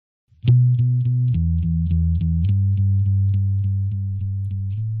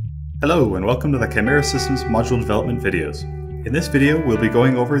Hello and welcome to the Kymera Systems module development videos. In this video we'll be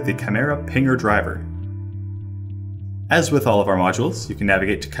going over the Kymera pinger driver. As with all of our modules, you can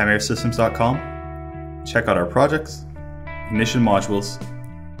navigate to kymerasystems.com, check out our projects, ignition modules.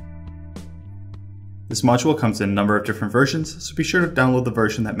 This module comes in a number of different versions, so be sure to download the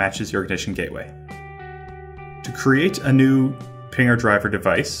version that matches your ignition gateway. To create a new pinger driver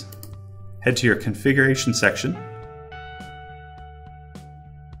device, head to your configuration section,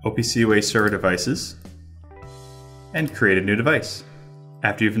 OPC server devices, and create a new device.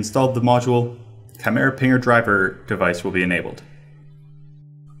 After you've installed the module, the Kymera pinger driver device will be enabled.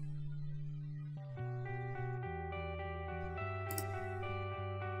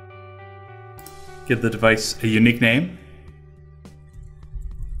 Give the device a unique name,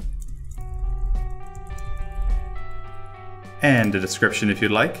 and a description if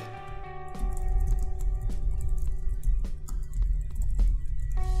you'd like.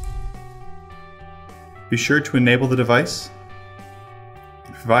 Be sure to enable the device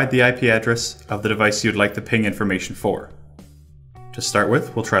and provide the IP address of the device you'd like the ping information for. To start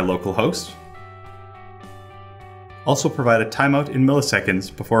with, we'll try localhost. Also provide a timeout in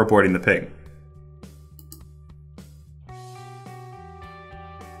milliseconds before aborting the ping.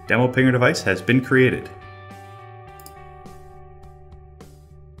 Demo pinger device has been created.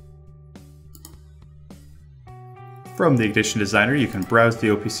 From the Ignition Designer, you can browse the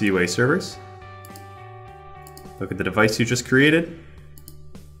OPC servers. Look at the device you just created,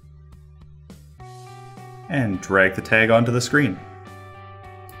 and drag the tag onto the screen.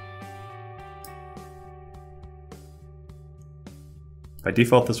 By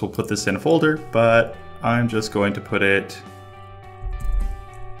default, this will put this in a folder, but I'm just going to put it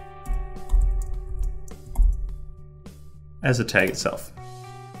as a tag itself.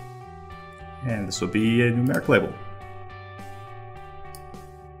 And this will be a numeric label.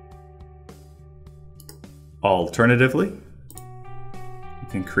 Alternatively, you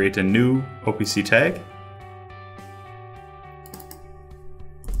can create a new OPC tag.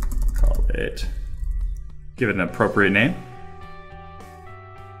 Call it, give it an appropriate name.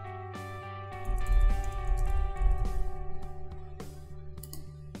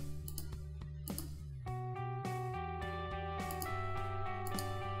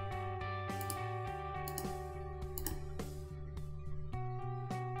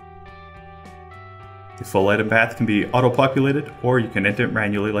 The full item path can be auto-populated, or you can enter it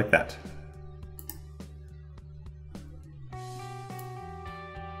manually like that.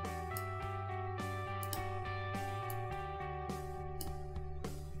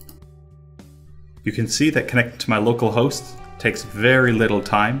 You can see that connecting to my local host takes very little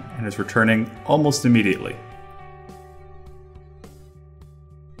time and is returning almost immediately.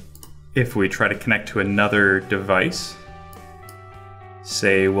 If we try to connect to another device,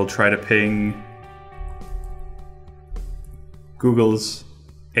 say we'll try to ping Google's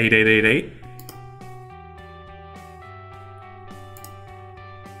 8888.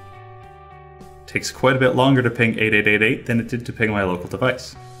 Takes quite a bit longer to ping 8888 than it did to ping my local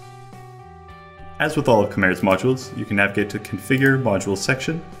device. As with all of Kymera's modules, you can navigate to Configure Modules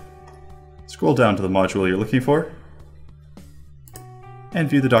section, scroll down to the module you're looking for, and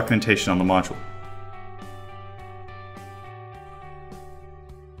view the documentation on the module.